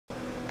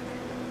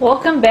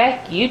Welcome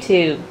back,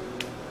 YouTube.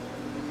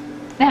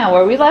 Now,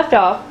 where we left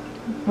off,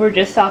 we're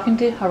just talking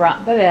to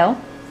Harant Babel.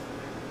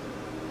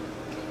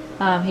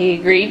 He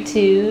agreed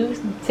to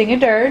sing a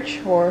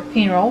dirge or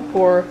funeral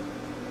for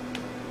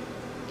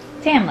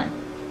Tamlen.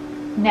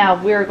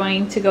 Now, we're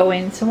going to go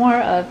in some more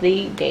of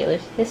the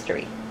Dalish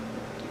history.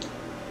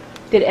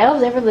 Did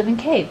elves ever live in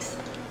caves?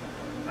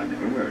 I've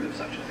never heard of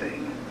such a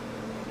thing.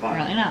 But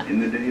Apparently not.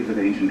 in the days of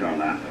ancient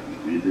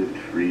Arlathan, we lived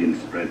free and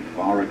spread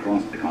far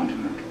across the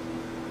continent.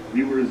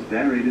 We were as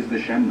varied as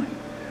the Shemling,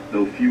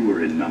 though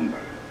fewer in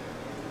number.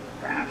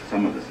 Perhaps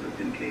some of us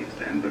lived in caves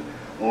then, but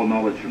all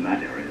knowledge from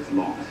that area is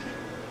lost.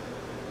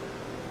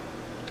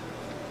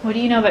 What do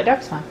you know about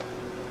Darkspawn?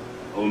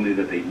 Only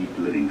that they eat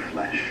living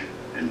flesh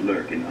and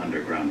lurk in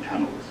underground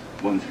tunnels,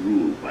 once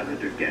ruled by the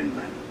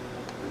Dergenlen,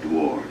 the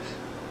dwarves.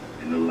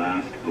 In the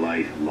last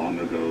blight long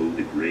ago,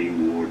 the Grey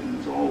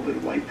Wardens all but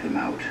wiped them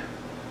out.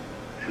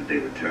 Should they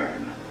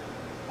return,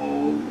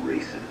 all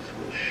races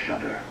will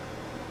shudder.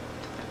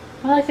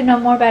 I'd like to know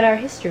more about our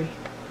history.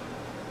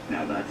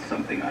 Now that's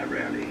something I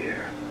rarely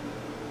hear.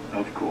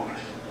 Of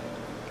course.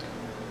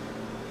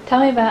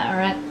 Tell me about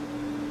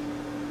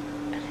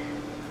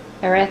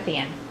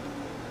Arathian.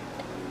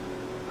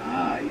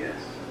 Ah, yes.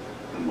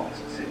 The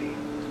Lost City.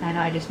 I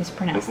know, I just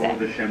mispronounced Before that.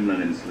 the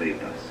Shemlen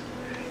enslaved us,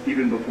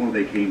 even before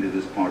they came to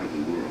this part of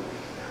the world,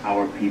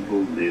 our people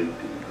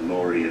lived in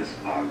glorious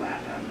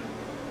Arlathan.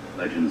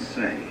 Legends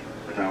say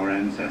that our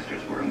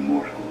ancestors were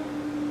immortal,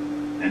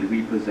 and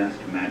we possessed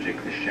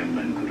magic the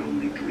Shemlen could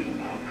only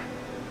dream of.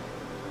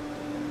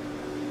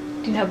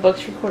 Do you know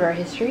books record our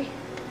history?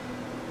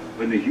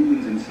 When the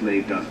humans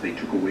enslaved us, they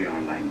took away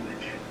our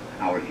language,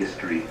 our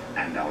history,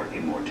 and our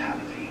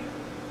immortality.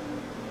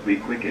 We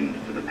quickened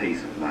to the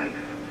pace of life,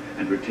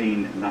 and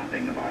retained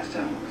nothing of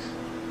ourselves.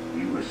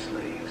 We were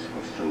slaves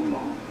for so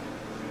long,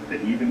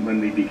 that even when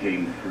we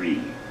became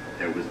free,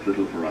 there was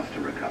little for us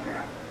to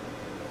recover.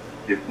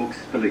 If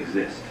books still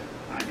exist,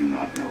 I do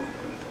not know of them.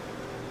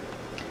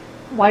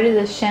 Why do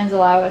the Shens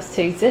allow us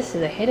to exist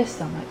if they hate us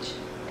so much?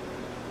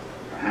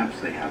 Perhaps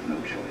they have no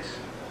choice.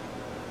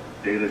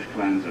 Dalish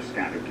clans are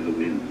scattered to the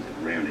winds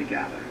and rarely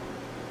gather,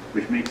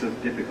 which makes us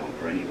difficult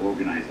for any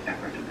organized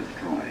effort to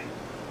destroy.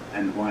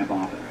 And why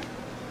bother?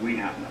 We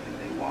have nothing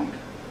they want.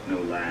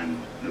 No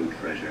land, no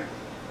treasure.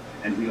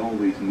 And we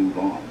always move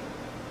on,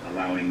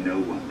 allowing no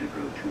one to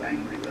grow too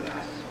angry with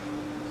us.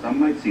 Some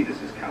might see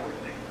this as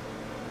cowardly,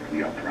 but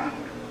we are proud.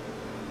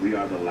 We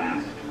are the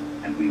last,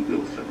 and we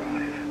will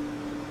survive.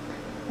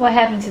 What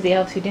happened to the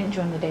elves who didn't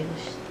join the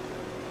Dalish?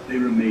 They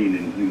remain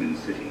in human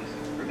cities,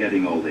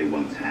 forgetting all they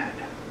once had.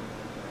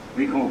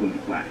 We call them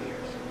flat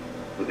ears,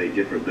 but they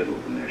differ little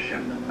from their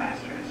Shemlen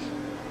masters.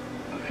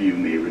 A few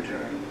may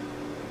return,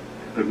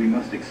 but we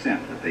must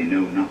accept that they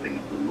know nothing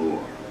of the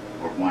lore,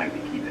 or why we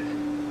keep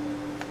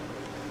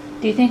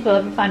it. Do you think we'll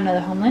ever find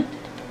another homeland?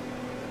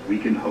 We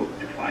can hope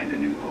to find a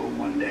new home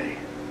one day,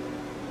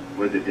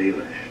 where the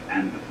Dalish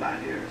and the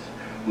flat ears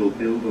will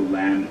build a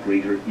land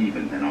greater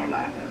even than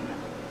Arlathan.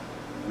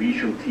 We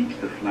shall teach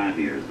the flat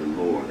ears the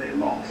lore they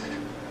lost,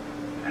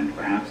 and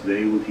perhaps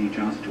they will teach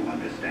us to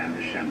understand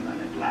the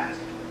Shemlen at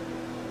last.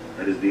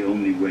 That is the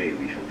only way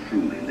we shall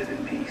truly live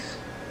in peace.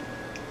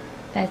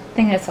 I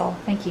think that's all.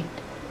 Thank you.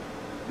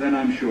 Then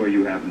I'm sure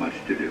you have much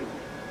to do,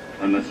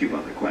 unless you've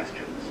other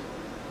questions.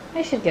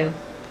 I should go.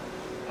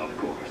 Of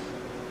course.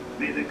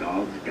 May the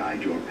gods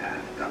guide your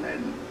path,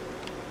 Tamlen.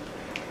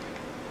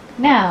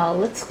 Now,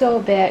 let's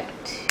go back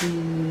to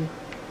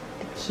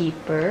the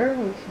Keeper,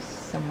 which is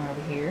somewhere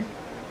over here.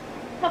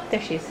 Oh,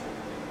 there she is.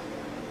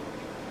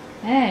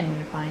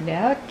 And find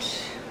out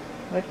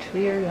what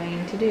we are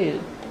going to do.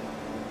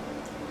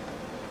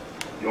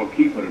 Your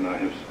keeper and I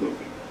have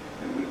spoken,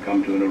 and we've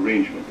come to an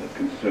arrangement that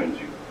concerns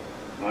you.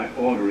 My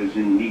order is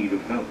in need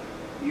of help.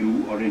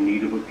 You are in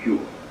need of a cure.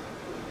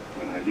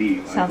 When I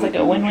leave, Sounds like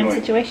a win-win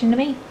situation to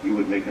me. You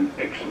would make an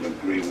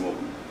excellent Grey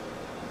Warden.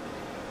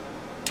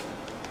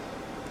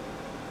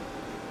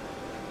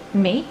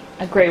 Me?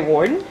 A Grey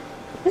Warden?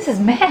 This is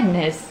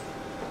madness.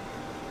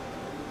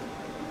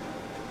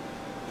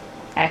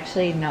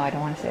 Actually, no, I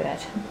don't want to say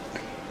that.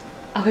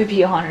 I would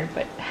be honored,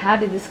 but how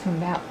did this come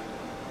about?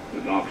 The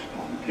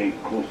Darkspawn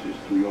taint courses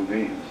through your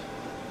veins.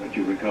 That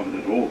you recovered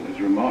at all is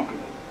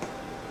remarkable.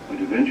 But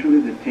eventually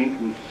the taint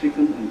will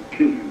sicken and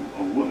kill you,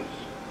 or worse.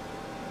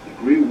 The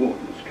Grey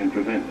Wardens can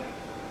prevent that,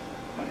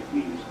 but it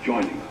means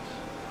joining us.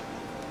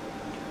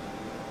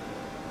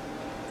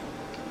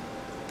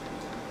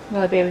 Will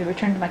I be able to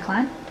return to my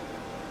clan?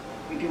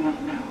 We do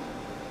not know,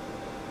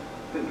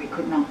 but we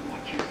could not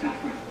watch you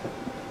suffer.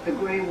 The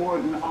Grey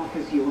Warden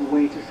offers you a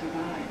way to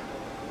survive.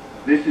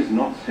 This is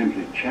not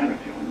simply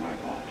charity on my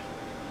part.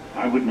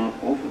 I would not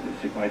offer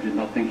this if I did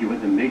not think you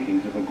had the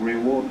makings of a Grey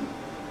Warden.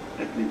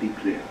 Let me be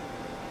clear.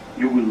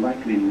 You will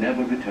likely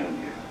never return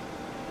here.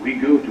 We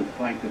go to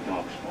fight the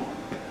Darkspawn,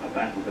 a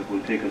battle that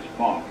will take us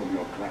far from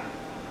your clan.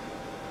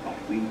 But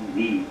we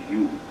need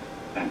you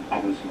and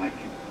others like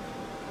you.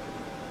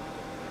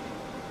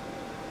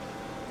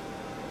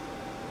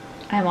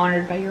 I am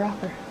honored by your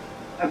offer.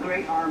 A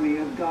great army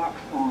of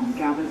Darkspawn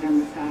gathers in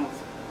the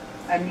south.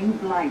 A new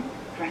blight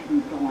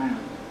threatens the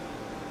land.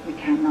 We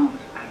cannot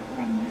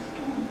outrun this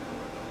storm.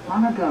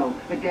 Long ago,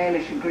 the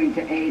Dalish agreed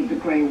to aid the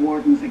Grey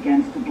Wardens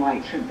against the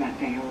blight should that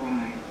day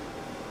arrive.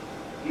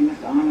 You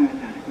must honor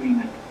that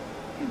agreement.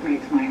 It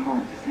breaks my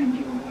heart to send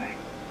you away,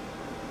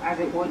 as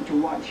it would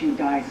to watch you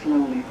die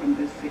slowly from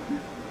this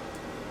sickness.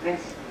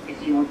 This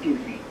is your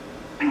duty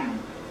and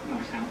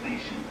your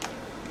salvation.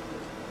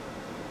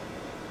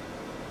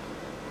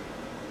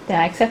 Then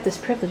I accept this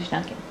privilege,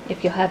 Duncan,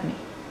 if you'll have me.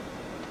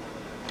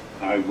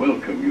 I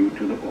welcome you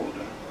to the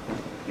Order.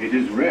 It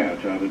is rare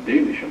to have a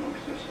Dalish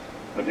amongst us,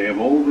 but they have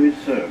always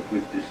served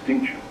with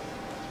distinction.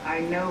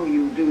 I know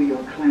you do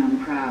your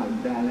clan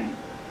proud, Tamlen.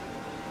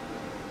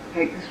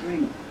 Take this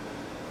ring.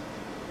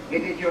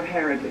 It is your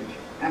heritage,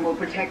 and will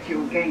protect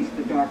you against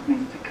the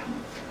darkness to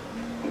come.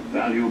 A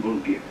valuable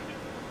gift.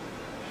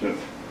 So,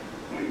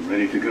 are you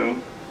ready to go?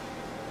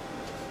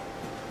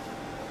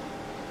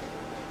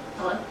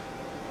 Hello?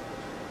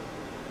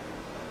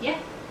 Yeah.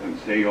 Then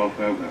say your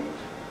farewells,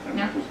 and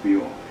let us be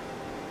off.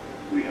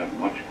 We have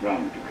much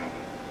ground to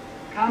cover.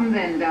 Come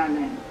then,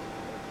 Tamlen.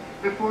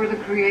 Before the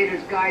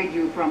Creators guide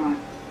you from us,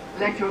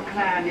 let your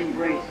clan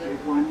embrace you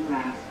one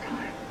last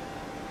time.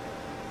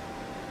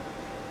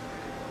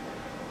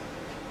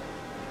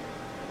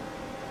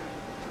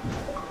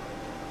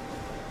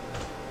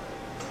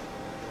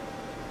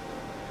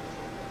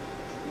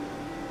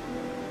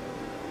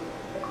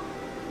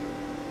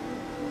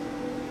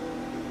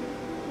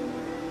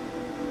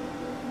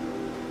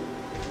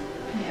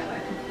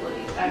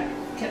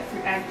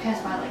 I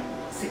passed by like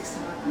 6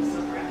 times. I'm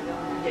still around to go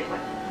and get what.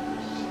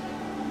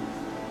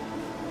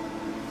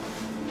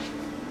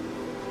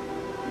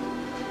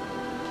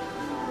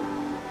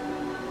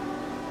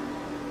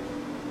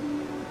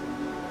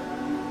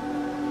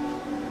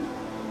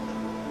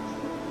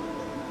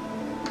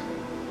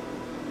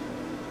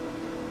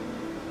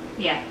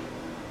 Yeah.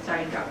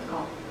 Sorry, I dropped the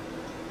call.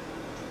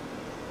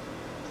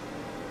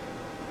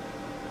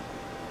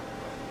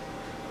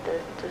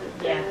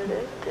 Yeah.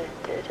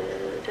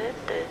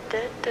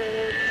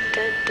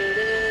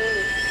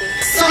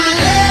 Some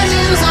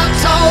legends are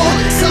told,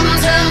 some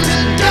turn to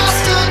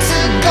dust or to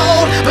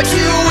gold, but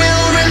you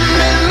will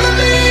remember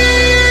me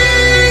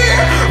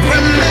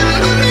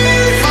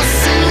for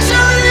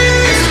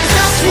centuries.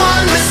 Just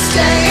one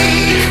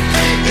mistake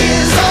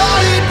is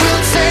all it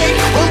will take.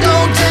 We'll go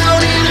down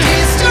in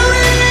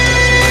history.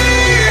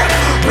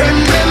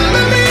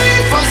 Remember me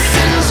for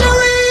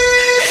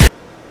centuries.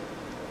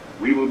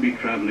 We will be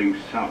traveling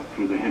south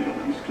through the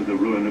hinterlands to the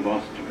ruin of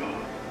Ostagar,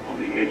 on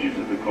the edges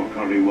of the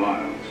Korkari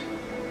Wilds.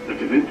 The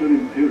Tevinter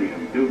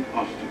Imperium built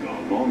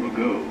Ostagar long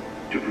ago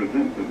to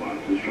prevent the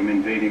Wilders from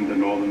invading the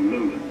northern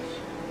lowlands.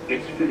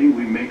 It's fitting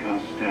we make our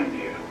stand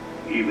here,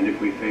 even if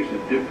we face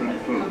a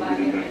different foe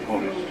within that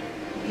forest.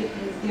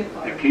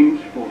 The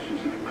King's forces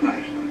have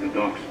clashed with the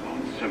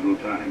Darkspawn several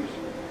times,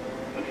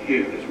 but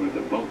here is where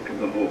the bulk of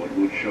the horde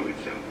would show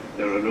itself.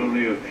 There are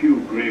only a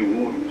few Grey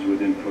Wardens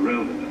within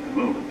Ferelden at the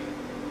moment,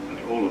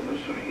 but all of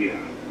us are here.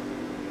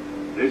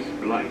 This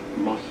blight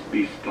must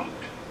be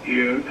stopped,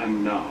 here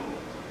and now.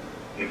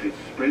 If it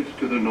spreads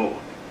to the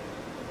north,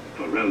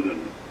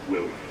 Ferelden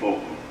will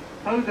fall.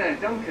 Oh there,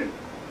 Duncan.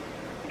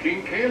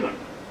 King Kaelan,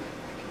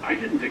 I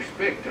didn't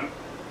expect a...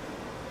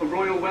 A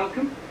royal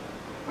welcome?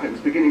 I was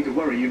beginning to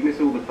worry you'd miss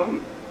all the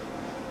fun.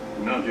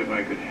 Not if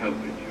I could help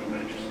it, Your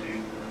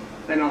Majesty.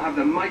 Then I'll have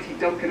the mighty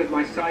Duncan at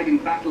my side in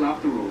battle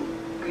after all.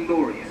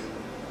 Glorious.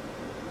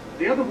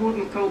 The other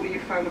wardens told me you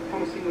found a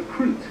promising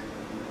recruit.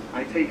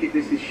 I take it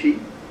this is she?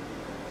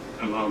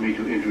 Allow me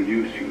to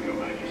introduce you, Your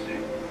Majesty.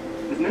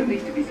 There's no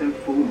need to be so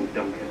formal,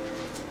 Duncan.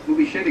 We'll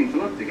be shedding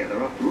blood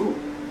together after all.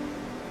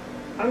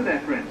 Oh there,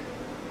 friend.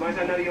 Might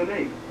I know your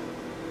name?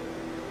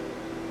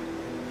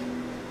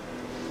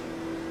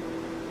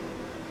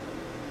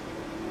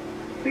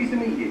 Pleased to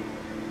meet you.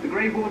 The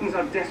Grey Wardens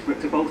are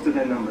desperate to bolster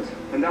their numbers,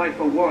 and I,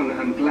 for one,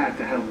 am glad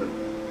to help them.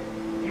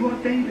 You are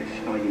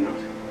Dalish, are you not?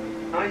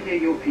 I hear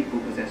your people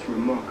possess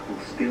remarkable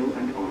skill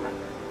and honor.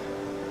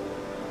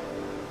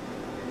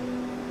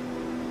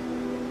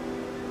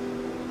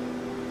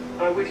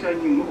 I wish I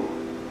knew more,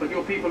 but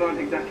your people aren't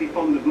exactly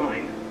fond of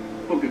mine,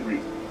 for good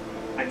reason.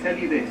 I tell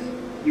you this,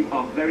 you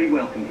are very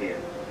welcome here.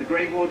 The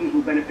Grey Wardens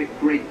will benefit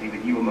greatly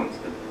with you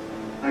amongst them.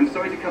 I'm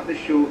sorry to cut this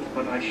short,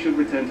 but I should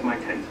return to my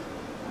tent.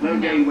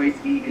 Loghain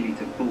waits eagerly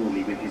to bore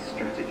me with his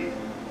strategies.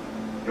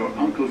 Your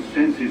uncle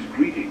sends his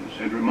greetings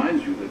and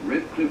reminds you that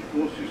Redcliffe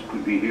forces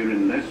could be here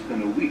in less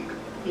than a week.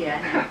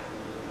 Yeah.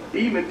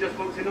 Eamon just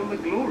walks in on the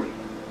glory.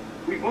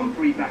 We've won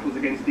 3 battles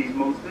against these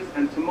monsters,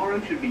 and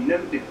tomorrow should be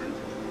no different.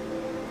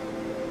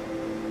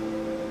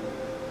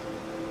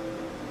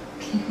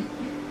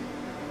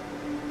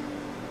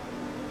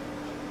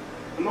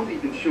 I'm not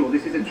even sure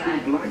this is a true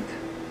blight.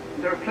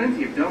 There are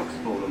plenty of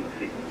darkspawn on the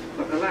field,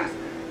 but alas,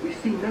 we've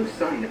seen no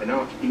sign of an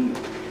archdemon.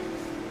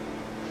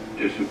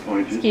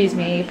 Disappointed? Excuse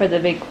me for the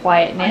big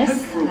quietness.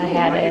 I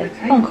had a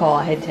phone call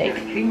I had to And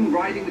take. a king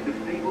riding with the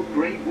fabled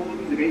Grey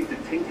Wardens against a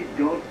tainted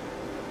god.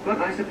 But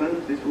I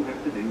suppose this will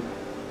have to do.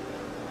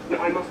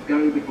 Now, I must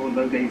go before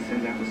Loghain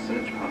sends out a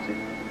search party.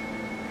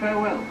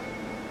 Farewell,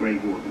 Grey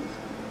Wardens.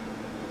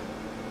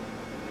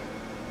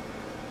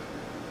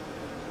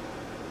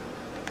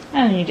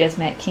 And you just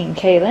met King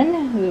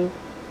Kalen, who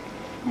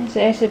is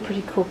actually a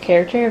pretty cool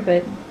character,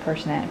 but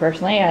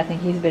personally, I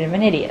think he's a bit of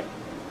an idiot.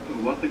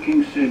 What the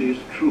king said is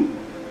true.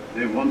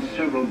 They've won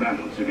several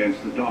battles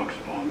against the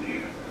Darkspawn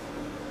here.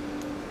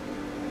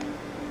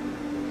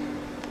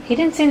 He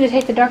didn't seem to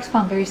take the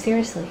Darkspawn very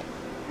seriously.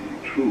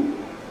 True.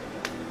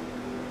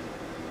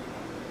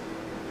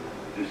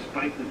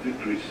 Despite the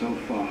victories so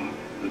far,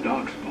 the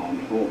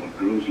Darkspawn horde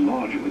grows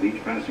larger with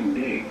each passing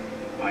day.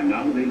 By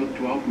now they look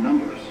to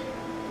outnumber us.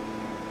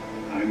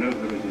 I know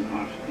there is an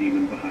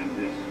archdemon behind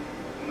this,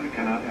 but I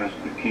cannot ask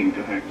the king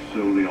to act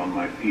solely on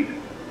my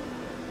feelings.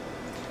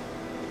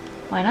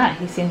 Why not?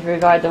 He seems to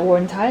regard the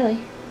Wardens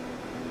highly.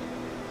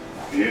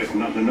 Yet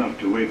not enough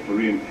to wait for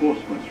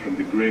reinforcements from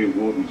the Grey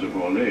Wardens of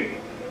Orlais.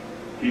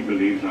 He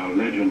believes our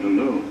legend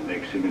alone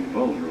makes him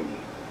invulnerable.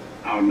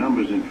 Our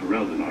numbers in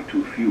Ferelden are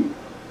too few.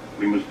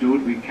 We must do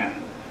what we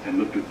can, and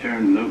look to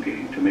turn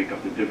Loghain to make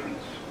up the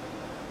difference.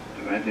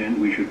 To that end,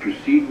 we should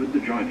proceed with the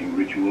joining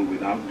ritual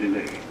without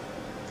delay.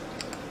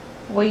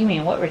 What do you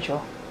mean? What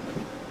ritual?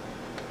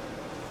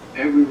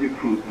 Every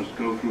recruit must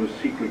go through a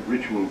secret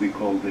ritual we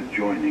call the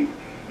joining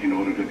in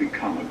order to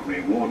become a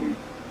Grey Warden.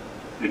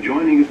 The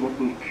joining is what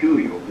will cure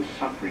you of the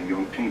suffering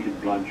your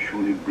tainted blood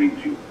surely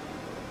brings you.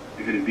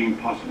 If it had been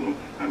possible,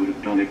 I would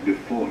have done it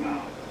before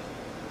now.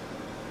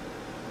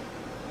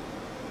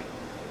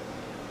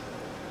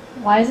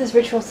 Why is this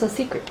ritual so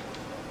secret?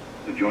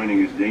 The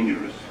joining is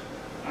dangerous.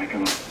 I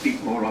cannot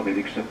speak more of it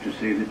except to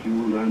say that you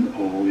will learn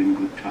all in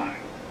good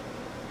time.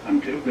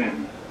 Until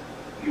then,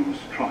 you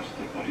must trust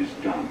that what is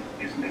done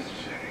is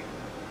necessary.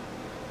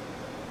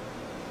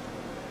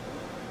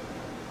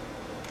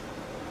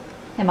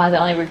 Am I the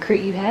only recruit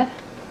you have?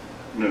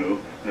 No,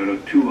 there are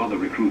 2 other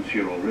recruits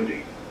here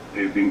already.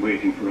 They have been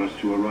waiting for us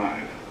to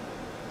arrive.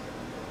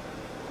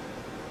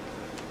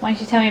 Why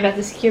didn't you tell me about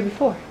this cure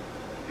before?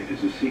 It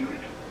is a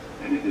secret,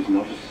 and it is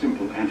not a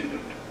simple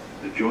antidote.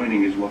 The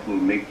joining is what will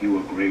make you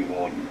a Grey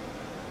Warden.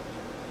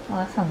 Well,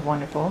 that sounds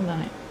wonderful,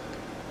 doesn't it?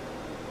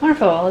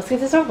 Wonderful. Well, let's get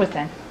this over with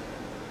then.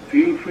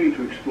 Feel free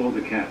to explore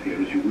the camp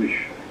here as you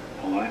wish.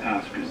 All I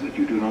ask is that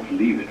you do not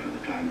leave it for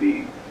the time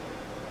being.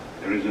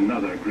 There is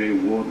another Grey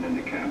Warden in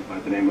the camp by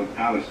the name of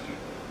Alistair.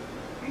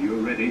 When you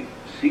are ready,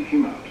 seek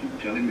him out and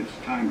tell him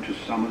it's time to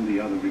summon the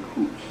other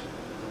recruits.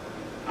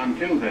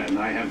 Until then,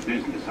 I have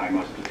business I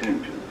must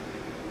attend to.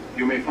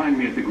 You may find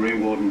me at the Grey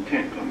Warden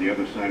tent on the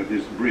other side of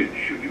this bridge,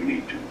 should you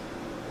need to.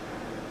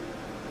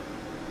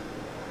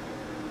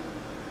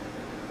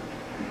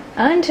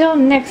 Until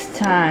next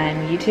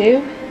time, you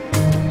two.